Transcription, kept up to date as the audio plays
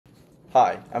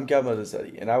Hi, I'm Gavin,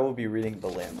 and I will be reading The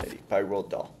Landlady by Roald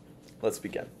Dahl. Let's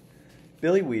begin.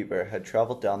 Billy Weaver had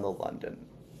traveled down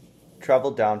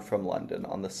from London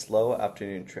on the slow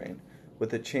afternoon train,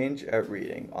 with a change at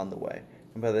Reading on the way,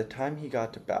 and by the time he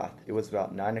got to Bath, it was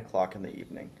about 9 o'clock in the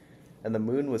evening, and the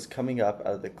moon was coming up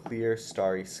out of the clear,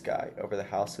 starry sky over the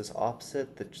houses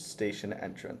opposite the station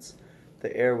entrance.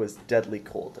 The air was deadly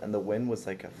cold, and the wind was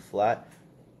like a flat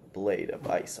blade of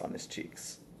ice on his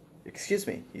cheeks. "Excuse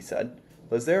me," he said.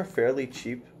 "Was there a fairly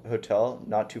cheap hotel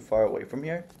not too far away from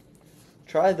here?"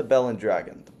 "Try the Bell and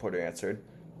Dragon," the porter answered,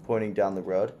 pointing down the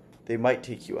road. "They might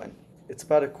take you in. It's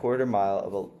about a quarter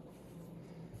mile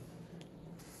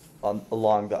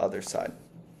along the other side."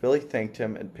 Billy thanked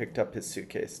him and picked up his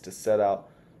suitcase to set out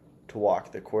to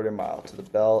walk the quarter mile to the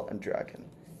Bell and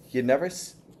Dragon. He had never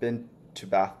been to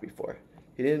Bath before.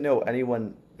 He didn't know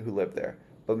anyone who lived there,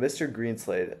 but Mr.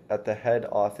 Greenslade at the head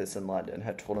office in London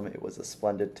had told him it was a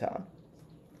splendid town.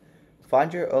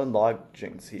 "Find your own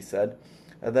lodgings," he said,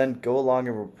 "and then go along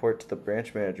and report to the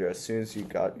branch manager as soon as you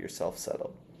got yourself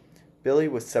settled." Billy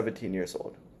was 17 years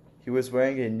old. He was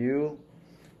wearing a new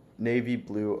navy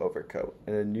blue overcoat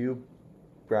and a new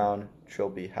brown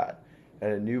trilby hat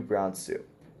and a new brown suit,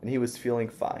 and he was feeling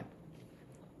fine.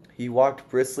 He walked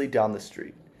briskly down the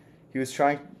street. He was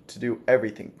trying to do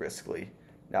everything briskly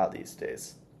now these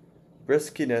days.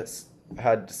 Briskness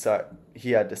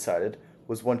he had decided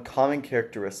was one common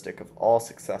characteristic of all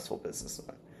successful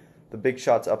businessmen. The big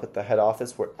shots up at the head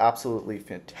office were absolutely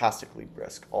fantastically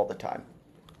brisk all the time.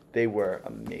 They were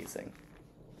amazing.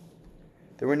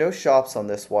 There were no shops on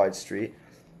this wide street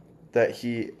that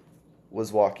he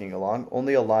was walking along,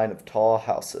 only a line of tall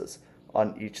houses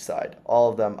on each side, all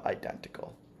of them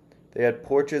identical. They had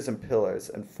porches and pillars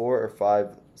and 4 or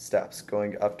 5 steps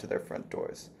going up to their front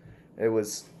doors. It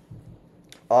was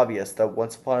obvious that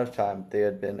once upon a time they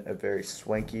had been a very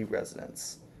swanky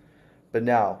residence. But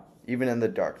now, even in the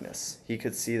darkness, he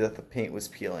could see that the paint was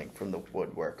peeling from the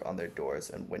woodwork on their doors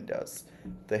and windows.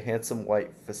 The handsome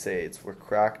white facades were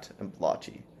cracked and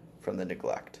blotchy from the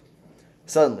neglect.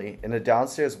 Suddenly, in a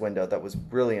downstairs window that was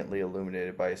brilliantly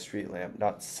illuminated by a street lamp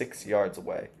not 6 yards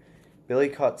away, Billy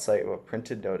caught sight of a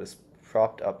printed notice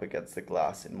propped up against the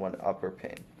glass in one upper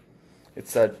pane. It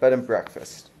said, "Bed and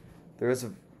breakfast." There was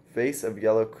a vase of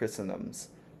yellow chrysanthemums,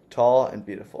 tall and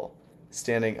beautiful,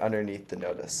 standing underneath the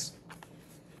notice.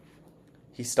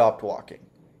 He stopped walking.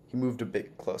 He moved a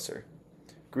bit closer.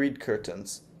 Green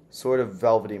curtains, sort of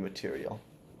velvety material,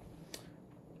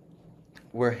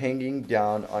 were hanging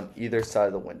down on either side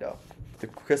of the window. The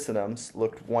chrysanthemums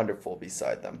looked wonderful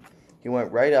beside them. He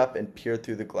went right up and peered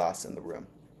through the glass in the room.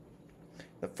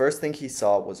 The first thing he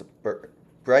saw was a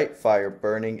bright fire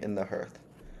burning in the hearth.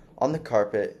 On the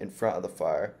carpet in front of the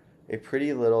fire, a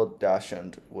pretty little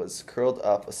dachshund was curled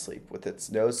up asleep with its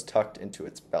nose tucked into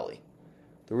its belly.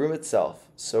 The room itself,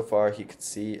 so far he could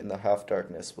see in the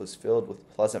half-darkness, was filled with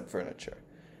pleasant furniture.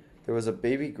 There was a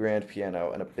baby grand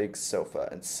piano and a big sofa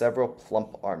and several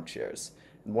plump armchairs.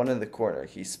 In one in the corner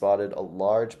he spotted a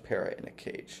large parrot in a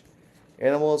cage.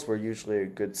 Animals were usually a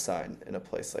good sign in a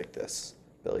place like this,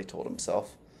 Billy told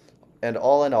himself. And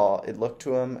all in all, it looked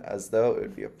to him as though it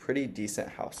would be a pretty decent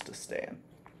house to stay in.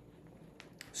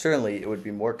 Certainly, it would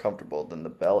be more comfortable than the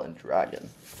Bell and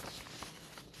Dragon.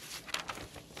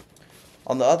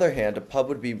 On the other hand, a pub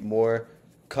would be more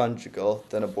conjugal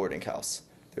than a boarding house.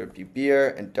 There would be beer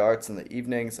and darts in the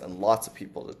evenings and lots of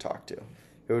people to talk to.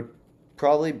 It would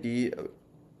probably be a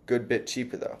good bit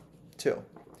cheaper, though, too.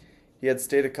 He had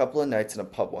stayed a couple of nights in a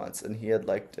pub once, and he had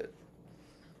liked it.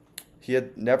 He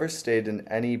had never stayed in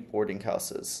any boarding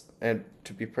houses, and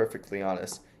to be perfectly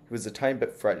honest, he was a tiny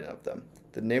bit frightened of them.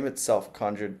 The name itself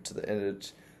conjured to the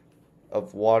image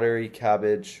of watery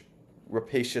cabbage,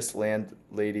 rapacious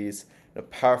landladies, and a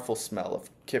powerful smell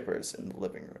of kippers in the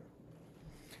living room.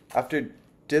 After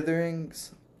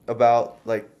ditherings about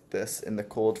like this in the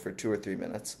cold for 2 or 3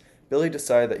 minutes, Billy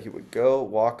decided that he would go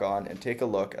walk on and take a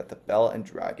look at the Bell and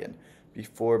Dragon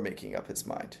before making up his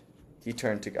mind. He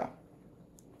turned to go.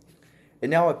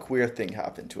 And now a queer thing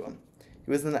happened to him.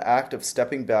 He was in the act of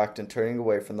stepping back and turning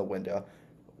away from the window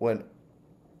when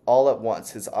all at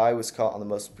once his eye was caught on the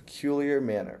most peculiar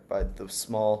manner by the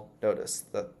small notice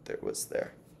that there was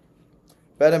there.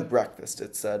 "Bed and breakfast,"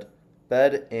 it said.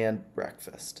 "Bed and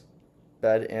breakfast.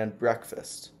 Bed and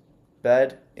breakfast.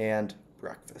 Bed and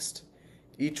breakfast."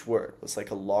 Each word was like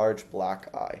a large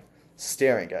black eye,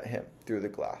 staring at him through the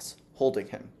glass, holding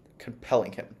him,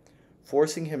 compelling him,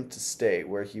 forcing him to stay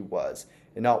where he was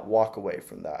and not walk away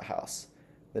from that house.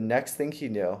 The next thing he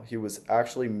knew, he was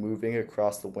actually moving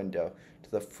across the window to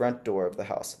the front door of the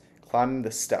house, climbing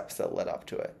the steps that led up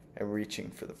to it, and reaching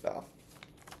for the bell.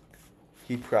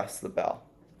 He pressed the bell.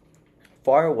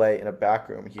 Far away in a back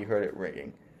room, he heard it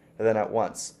ringing, and then at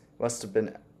once, must have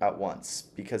been at once,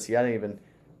 because he hadn't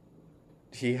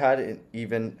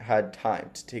even had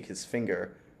time to take his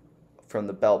finger from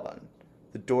the bell button.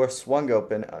 The door swung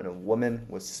open, and a woman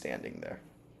was standing there.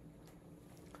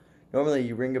 Normally,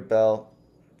 you ring a bell,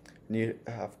 and you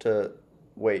have to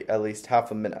wait at least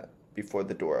half a minute before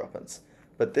the door opens.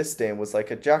 But this dame was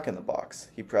like a jack-in-the-box.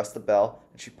 He pressed the bell,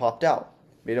 and she popped out,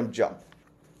 made him jump.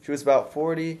 She was about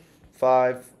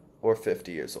 45 or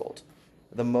 50 years old.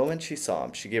 The moment she saw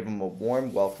him, she gave him a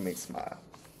warm, welcoming smile.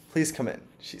 "Please come in,"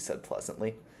 she said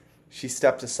pleasantly. She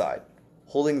stepped aside,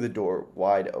 holding the door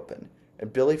wide open,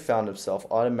 and Billy found himself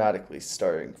automatically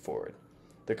starting forward.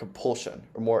 The compulsion,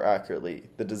 or more accurately,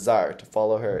 the desire to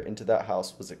follow her into that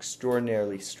house was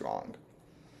extraordinarily strong.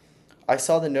 "I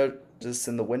saw the notice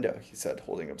in the window," he said,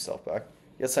 holding himself back.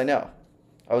 "Yes, I know.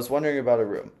 I was wondering about a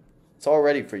room." "It's all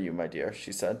ready for you, my dear,"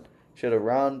 she said. She had a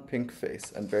round, pink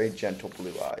face and very gentle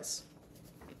blue eyes.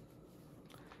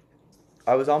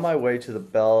 "I was on my way to the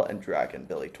Bell and Dragon,"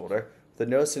 Billy told her. "The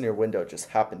notice in your window just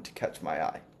happened to catch my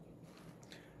eye."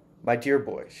 "My dear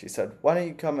boy," she said, "why don't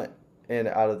you come in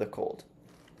out of the cold?"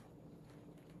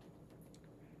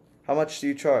 "How much do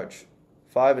you charge?"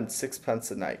 5 and 6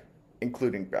 pence a night,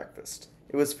 including breakfast.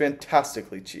 It was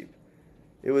fantastically cheap.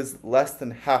 It was less than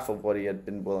half of what he had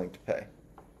been willing to pay.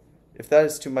 "If that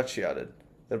is too much," she added,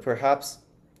 "then perhaps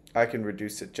I can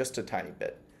reduce it just a tiny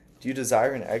bit. Do you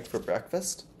desire an egg for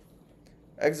breakfast?"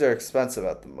 "Eggs are expensive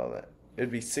at the moment. It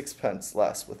would be 6 pence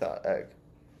less without egg."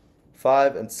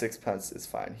 5 and 6 pence is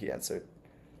fine," he answered.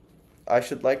 "I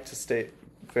should like to stay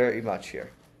very much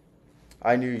here."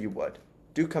 "I knew you would.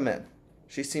 Do come in."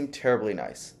 She seemed terribly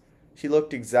nice. She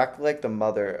looked exactly like the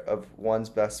mother of one's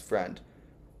best friend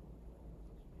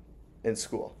in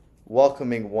school,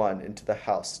 welcoming one into the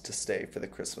house to stay for the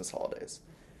Christmas holidays.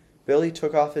 Billy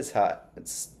took off his hat and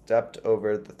stepped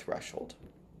over the threshold.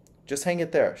 "Just hang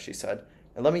it there," she said,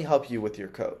 "and let me help you with your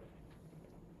coat."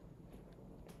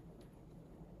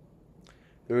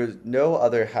 There were no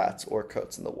other hats or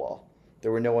coats in the wall.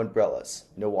 There were no umbrellas,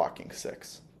 no walking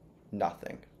sticks,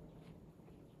 nothing.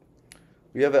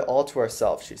 "We have it all to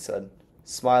ourselves," she said,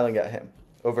 smiling at him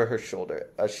over her shoulder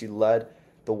as she led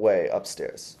the way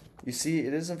upstairs. "You see,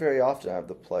 it isn't very often I have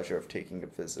the pleasure of taking a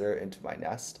visitor into my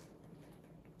nest."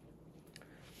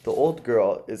 The old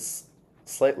girl is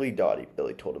slightly dotty,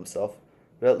 Billy told himself,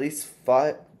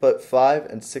 but 5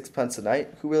 and 6 pence a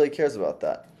night? Who really cares about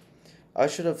that? "I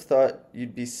should have thought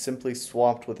you'd be simply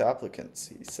swamped with applicants,"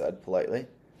 he said politely.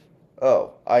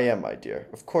 "Oh, I am, my dear.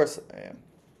 Of course I am.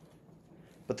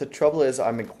 But the trouble is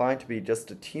I'm inclined to be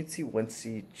just a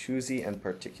teensy-wincy, choosy and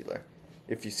particular,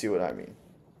 if you see what I mean."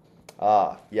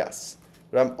 "Ah, yes.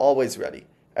 But I'm always ready.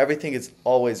 Everything is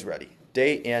always ready,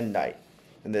 day and night,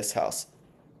 in this house.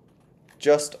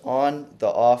 Just on the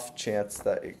off chance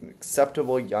that an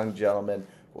acceptable young gentleman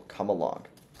will come along.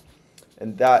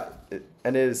 And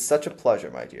it is such a pleasure,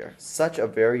 my dear, such a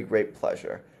very great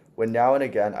pleasure, when now and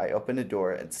again I open a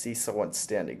door and see someone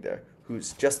standing there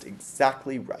who's just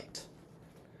exactly right."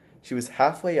 She was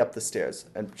halfway up the stairs,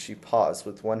 and she paused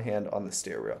with one hand on the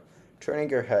stair rail, turning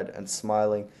her head and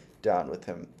smiling down with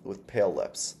him with pale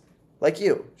lips. "Like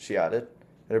you," she added,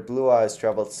 and her blue eyes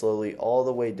traveled slowly all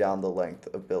the way down the length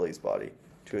of Billy's body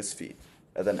to his feet,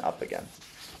 and then up again.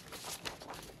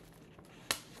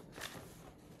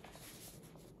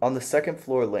 "On the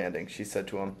second-floor landing," she said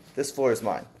to him. "This floor is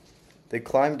mine." They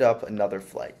climbed up another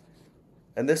flight.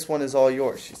 "And this one is all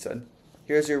yours," she said.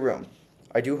 "Here's your room.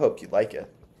 I do hope you like it."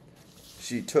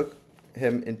 She took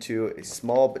him into a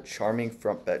small but charming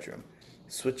front bedroom,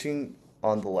 switching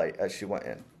on the light as she went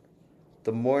in.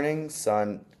 The morning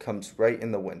sun comes right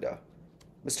in the window.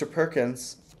 "Mr.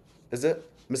 Perkins, is it?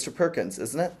 Mr. Perkins,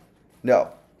 isn't it?"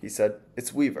 "No," he said.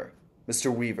 "It's Weaver.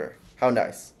 Mr. Weaver. How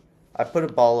nice. I put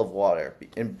a bottle of water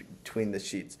in between the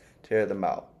sheets to air them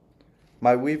out.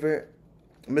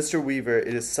 Mr. Weaver,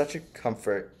 it is such a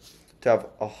comfort to have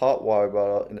a hot water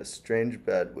bottle in a strange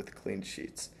bed with clean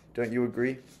sheets. Don't you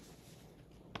agree?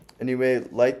 And you may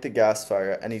light the gas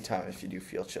fire at any time if you do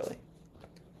feel chilly."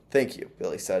 "Thank you,"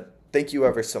 Billy said. "Thank you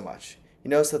ever so much." He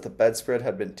noticed that the bedspread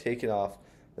had been taken off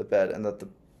the bed and that the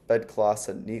bedclothes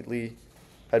had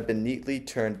been neatly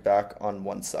turned back on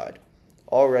one side,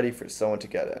 all ready for someone to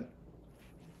get in.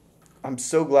 "I'm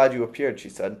so glad you appeared," she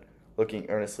said, looking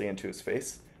earnestly into his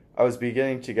face. "I was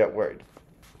beginning to get worried."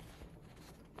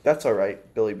 "That's all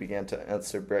right," Billy began to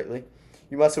answer brightly.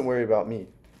 "You mustn't worry about me."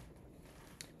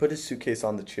 He put his suitcase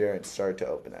on the chair and started to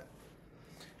open it.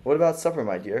 "What about supper,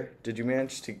 my dear? Did you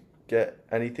manage to get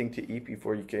anything to eat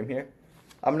before you came here?"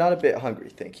 "I'm not a bit hungry,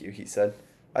 thank you," he said.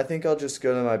 I think I'll just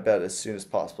go to my bed as soon as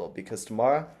possible, because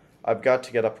tomorrow I've got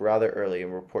to get up rather early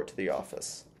and report to the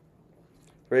office.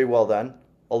 Very well then.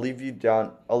 I'll leave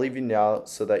you now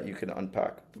so that you can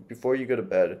unpack. But before you go to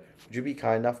bed, would you be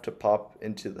kind enough to pop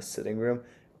into the sitting room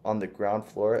on the ground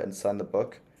floor and sign the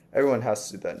book? Everyone has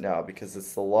to do that now because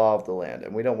it's the law of the land,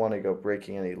 and we don't want to go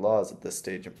breaking any laws at this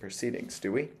stage in proceedings,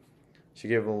 do we? She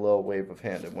gave him a little wave of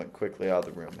hand and went quickly out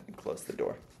of the room and closed the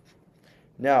door.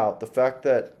 Now, the fact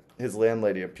that his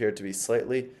landlady appeared to be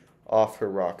slightly off her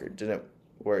rocker didn't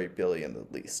worry Billy in the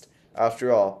least.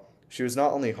 After all, she was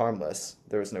not only harmless,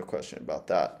 there was no question about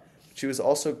that, but she was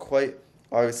also quite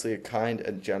obviously a kind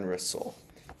and generous soul.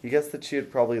 He guessed that she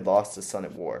had probably lost a son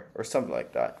at war, or something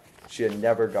like that. She had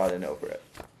never gotten over it.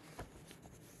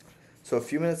 So a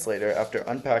few minutes later, after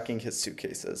unpacking his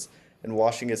suitcases and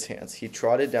washing his hands, he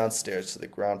trotted downstairs to the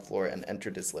ground floor and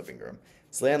entered his living room.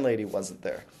 His landlady wasn't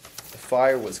there. The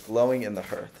fire was glowing in the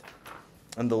hearth,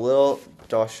 and the little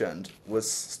dachshund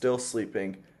was still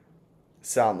sleeping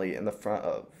soundly in the front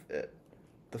of it.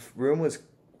 The room was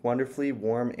wonderfully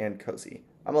warm and cozy.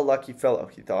 I'm a lucky fellow,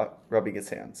 he thought, rubbing his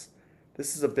hands.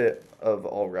 This is a bit of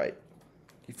all right.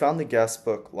 He found the guest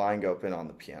book lying open on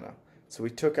the piano, so he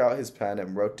took out his pen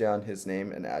and wrote down his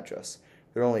name and address.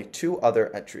 There were only 2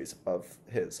 other entries of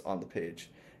his on the page,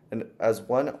 and as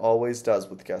one always does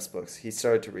with guest books, he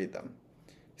started to read them.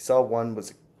 He saw one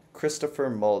was Christopher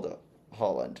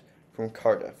Mulholland from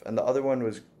Cardiff, and the other one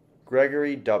was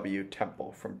Gregory W.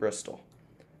 Temple from Bristol.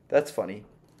 That's funny,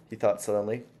 he thought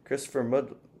suddenly. Christopher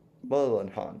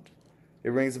Mulholland. It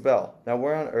rings a bell. Now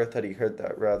where on earth had he heard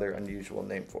that rather unusual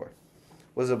name for?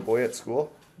 Was it a boy at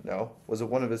school? No. Was it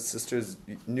one of his sister's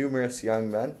numerous young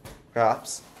men?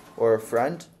 Perhaps. Or a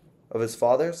friend of his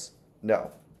father's?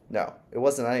 No. No. It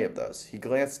wasn't any of those. He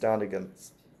glanced down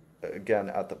again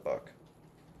at the book.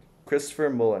 Christopher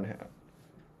Mullenham.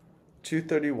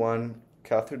 231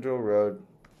 Cathedral Road,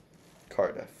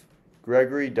 Cardiff.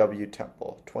 Gregory W.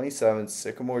 Temple, 27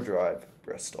 Sycamore Drive,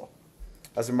 Bristol.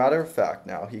 As a matter of fact,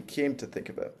 now, he came to think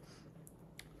of it.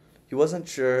 He wasn't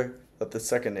sure that the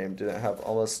second name didn't have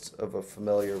almost of a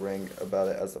familiar ring about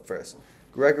it as the first.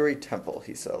 Gregory Temple,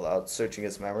 he said aloud, searching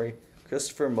his memory.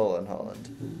 Christopher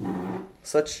Mulholland.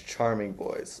 Such charming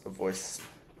boys, a voice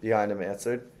behind him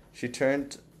answered. She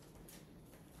turned,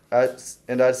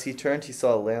 and as he turned, he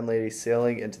saw a landlady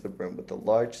sailing into the room with a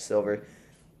large silver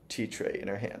tea tray in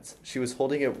her hands. She was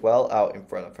holding it well out in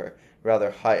front of her,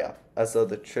 rather high up, as though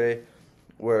the tray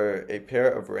were a pair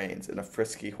of reins and a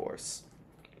frisky horse.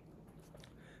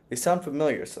 They sound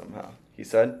familiar somehow, he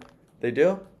said. They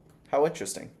do? How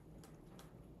interesting.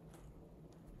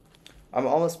 I'm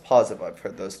almost positive I've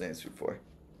heard those names before.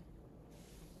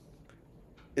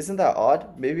 Isn't that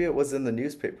odd? Maybe it was in the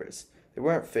newspapers. They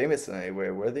weren't famous in any way,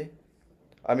 were they?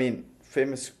 I mean,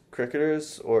 famous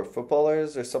cricketers or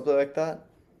footballers or something like that?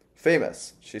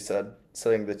 Famous, she said,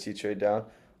 setting the tea tray down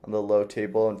on the low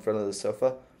table in front of the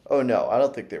sofa. Oh no, I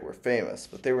don't think they were famous,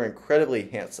 but they were incredibly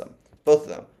handsome. Both of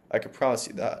them, I can promise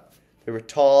you that. They were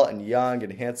tall and young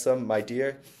and handsome, my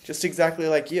dear, just exactly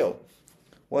like you.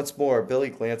 Once more, Billy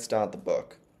glanced down at the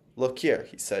book. Look here,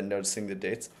 he said, noticing the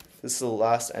dates. This is the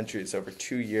last entry. It's over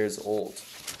 2 years old.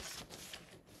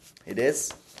 It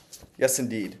is? Yes,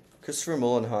 indeed. Christopher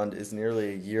Mullenhand is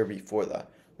nearly a year before that,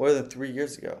 more than 3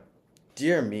 years ago.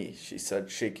 Dear me, she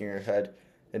said, shaking her head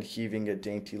and heaving a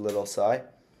dainty little sigh.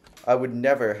 I would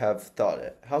never have thought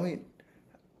it.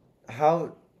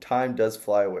 How time does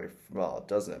fly away from all,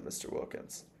 doesn't it, Mr.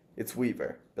 Wilkins? It's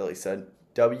Weaver, Billy said.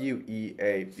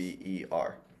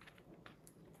 Weaver.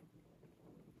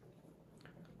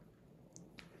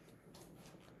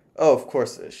 Oh, of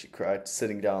course it is, she cried,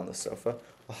 sitting down on the sofa.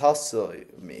 Well, how silly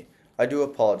of me. I do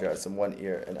apologize in one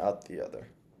ear and out the other.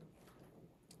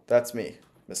 That's me,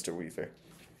 Mr. Weaver.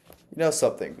 You know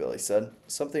something, Billy said.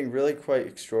 Something really quite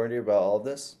extraordinary about all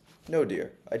this? No,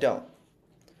 dear, I don't.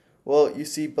 Well, you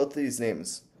see, both of these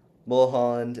names,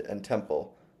 Mulholland and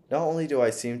Temple, not only do I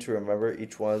seem to remember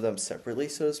each one of them separately,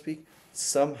 so to speak,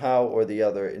 somehow or the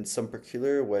other, in some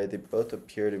peculiar way, they both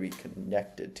appear to be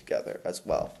connected together as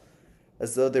well,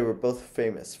 as though they were both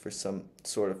famous for some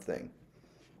sort of thing.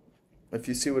 If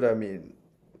you see what I mean,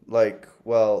 like,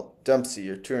 well, Dempsey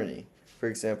or Turney, for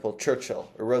example,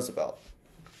 Churchill or Roosevelt.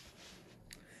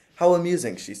 How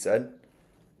amusing, she said.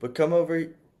 But come over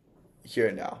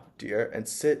here now, dear, and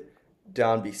sit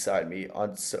down beside me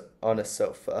on a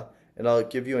sofa, and I'll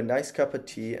give you a nice cup of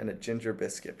tea and a ginger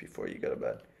biscuit before you go to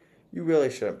bed. You really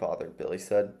shouldn't bother, Billy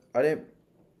said. I didn't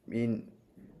mean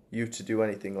you to do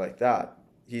anything like that.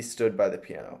 He stood by the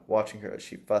piano, watching her as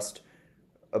she fussed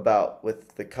about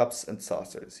with the cups and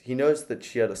saucers. He noticed that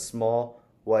she had a small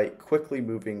white, quickly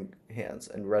moving hands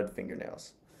and red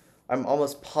fingernails. I'm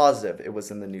almost positive it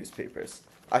was in the newspapers.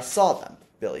 I saw them,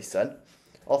 Billy said.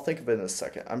 I'll think of it in a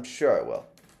second. I'm sure I will.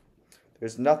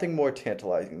 There's nothing more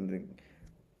tantalizing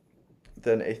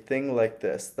than a thing like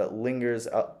this that lingers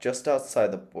out just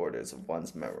outside the borders of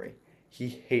one's memory. He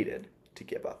hated to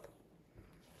give up.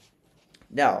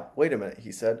 Now, wait a minute,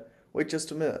 he said. Wait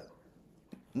just a minute.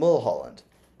 Mulholland.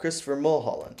 Christopher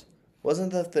Mulholland.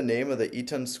 Wasn't that the name of the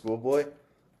Eton schoolboy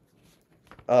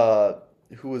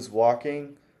who was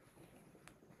walking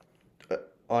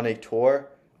on a tour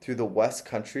through the West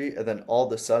Country and then all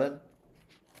of a sudden,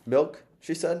 milk,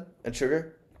 she said, and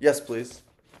sugar? Yes, please.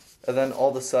 And then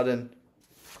all of a sudden,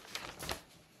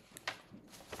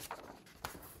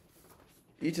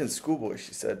 Eton schoolboy,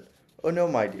 she said. Oh no,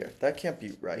 my dear, that can't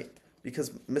be right,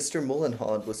 because Mr.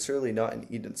 Mulholland was surely not an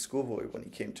Eton schoolboy when he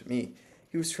came to me.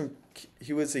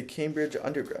 He was a Cambridge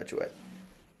undergraduate.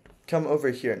 Come over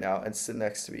here now and sit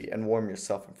next to me and warm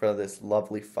yourself in front of this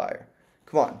lovely fire.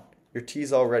 Come on, your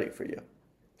tea's all ready for you.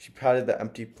 She patted the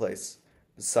empty place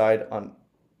beside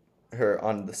her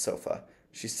on the sofa.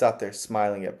 She sat there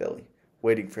smiling at Billy,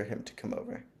 waiting for him to come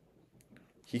over.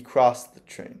 He crossed the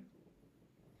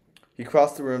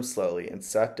room slowly and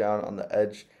sat down on the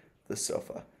edge of the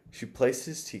sofa. She placed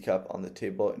his teacup on the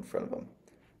table in front of him.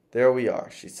 There we are,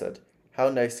 she said. How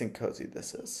nice and cozy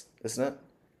this is, isn't it?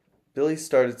 Billy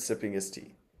started sipping his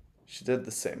tea. She did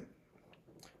the same.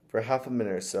 For half a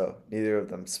minute or so, neither of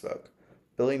them spoke.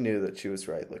 Billy knew that she was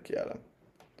right looking at him.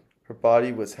 Her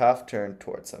body was half turned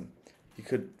towards him. He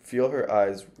could feel her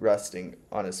eyes resting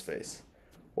on his face,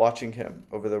 watching him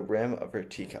over the rim of her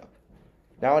teacup.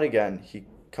 Now and again, he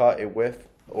caught a whiff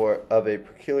of a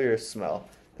peculiar smell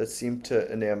that seemed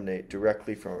to emanate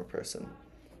directly from a person.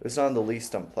 It was not in the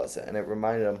least unpleasant, and it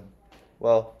reminded him,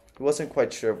 well, he wasn't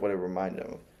quite sure of what it reminded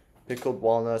him of. Pickled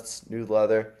walnuts, new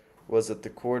leather, was it the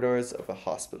corridors of a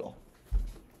hospital?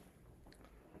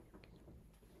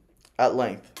 At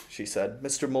length, she said,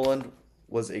 Mr. Mulholland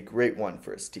was a great one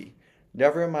for his tea.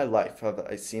 Never in my life have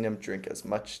I seen him drink as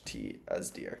much tea as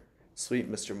dear.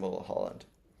 Sweet Mr. Mulholland.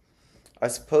 I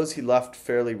suppose he left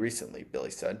fairly recently,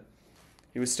 Billy said.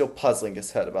 He was still puzzling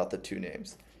his head about the two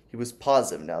names. He was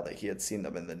positive now that he had seen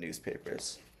them in the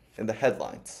newspapers, in the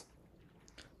headlines.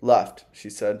 Left, she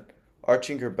said,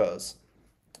 arching her brows.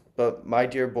 But, my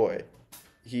dear boy,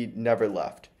 he never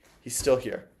left. He's still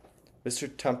here. Mr.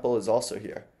 Temple is also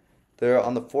here. They're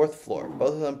on the 4th floor,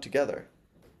 both of them together.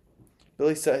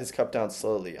 Billy set his cup down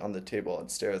slowly on the table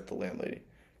and stared at the landlady,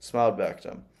 smiled back at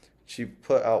him. She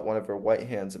put out one of her white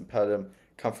hands and patted him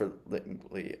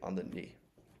comfortingly on the knee.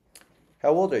 How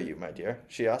old are you, my dear?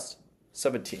 She asked.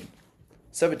 17.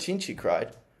 17, she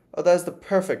cried. Oh, that is the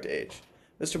perfect age.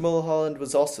 Mr. Mulholland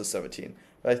was also 17,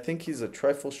 but I think he's a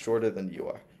trifle shorter than you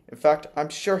are. In fact, I'm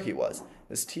sure he was.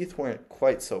 His teeth weren't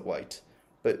quite so white.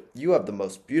 But you have the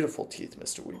most beautiful teeth,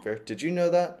 Mr. Weaver. Did you know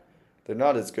that? They're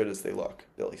not as good as they look,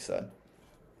 Billy said.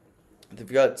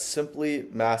 They've got simply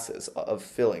masses of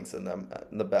fillings in them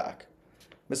in the back.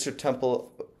 Mr.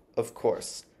 Temple, of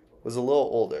course, was a little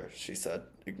older, she said,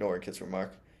 ignoring his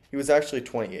remark. He was actually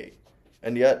 28.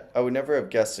 And yet, I would never have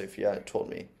guessed it if he hadn't told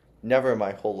me. Never in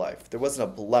my whole life. There wasn't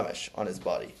a blemish on his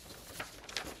body.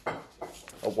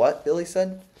 A what? Billy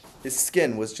said. His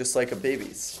skin was just like a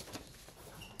baby's.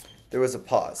 There was a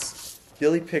pause.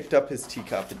 Billy picked up his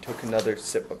teacup and took another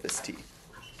sip of his tea.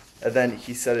 And then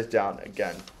he set it down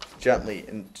again, gently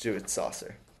into its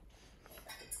saucer.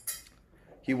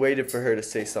 He waited for her to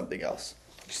say something else.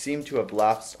 She seemed to have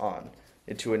lapsed on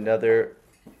into another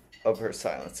of her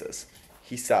silences.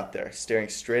 He sat there, staring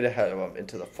straight ahead of him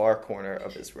into the far corner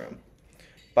of his room,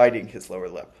 biting his lower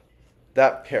lip.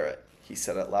 That parrot, he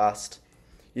said at last.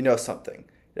 You know something.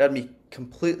 It had me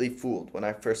completely fooled when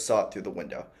I first saw it through the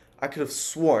window. I could have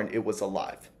sworn it was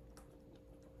alive.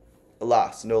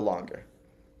 Alas, no longer.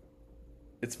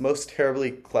 It's most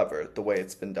terribly clever the way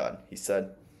it's been done, he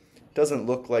said. It doesn't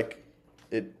look like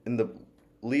it in the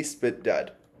least bit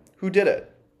dead. Who did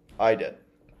it? I did.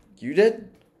 You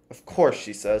did? Of course,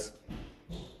 she says.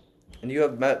 And you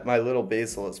have met my little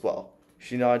Basil as well.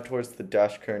 She nodded towards the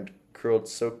dash curtain curled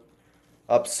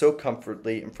up so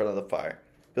comfortably in front of the fire.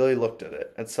 Billy looked at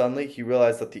it, and suddenly he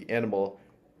realized that the animal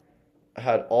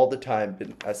had all the time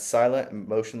been as silent and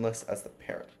motionless as the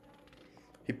parrot.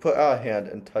 He put out a hand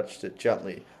and touched it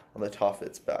gently on the top of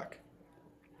its back.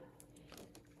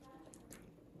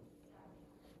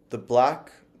 The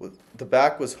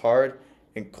back was hard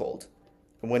and cold,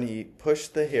 and when he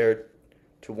pushed the hair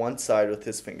to one side with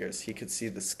his fingers, he could see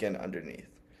the skin underneath,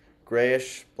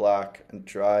 grayish, black, and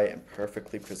dry and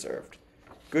perfectly preserved.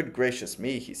 Good gracious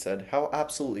me, he said, how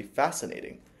absolutely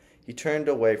fascinating. He turned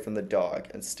away from the dog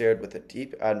and stared with a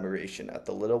deep admiration at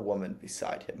the little woman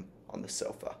beside him on the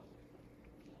sofa.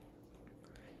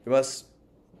 It must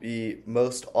be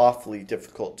most awfully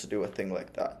difficult to do a thing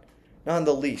like that. Not in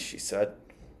the least, she said.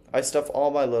 I stuff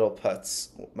all my little pets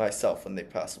myself when they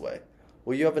pass away.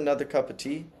 Will you have another cup of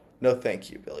tea? No,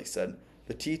 thank you, Billy said.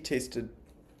 The tea tasted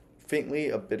faintly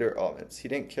of bitter almonds. He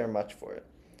didn't care much for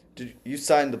it. You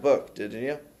signed the book, didn't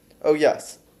you? Oh,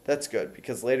 yes. That's good,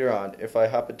 because later on, if I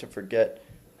happen to forget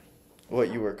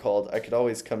what you were called, I could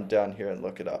always come down here and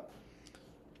look it up.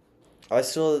 I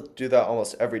still do that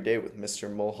almost every day with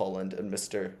Mr. Mulholland and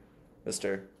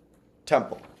Mr.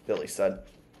 Temple, Billy said.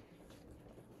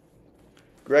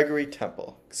 Gregory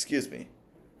Temple. Excuse me.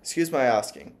 Excuse my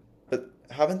asking, but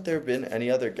haven't there been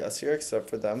any other guests here except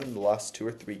for them in the last 2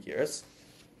 or 3 years?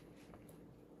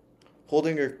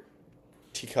 Holding her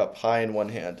teacup high in one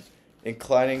hand,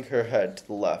 inclining her head to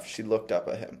the left, she looked up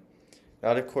at him.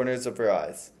 Out of corners of her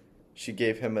eyes, she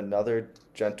gave him another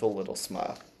gentle little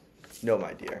smile. No,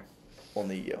 my dear,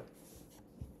 only you.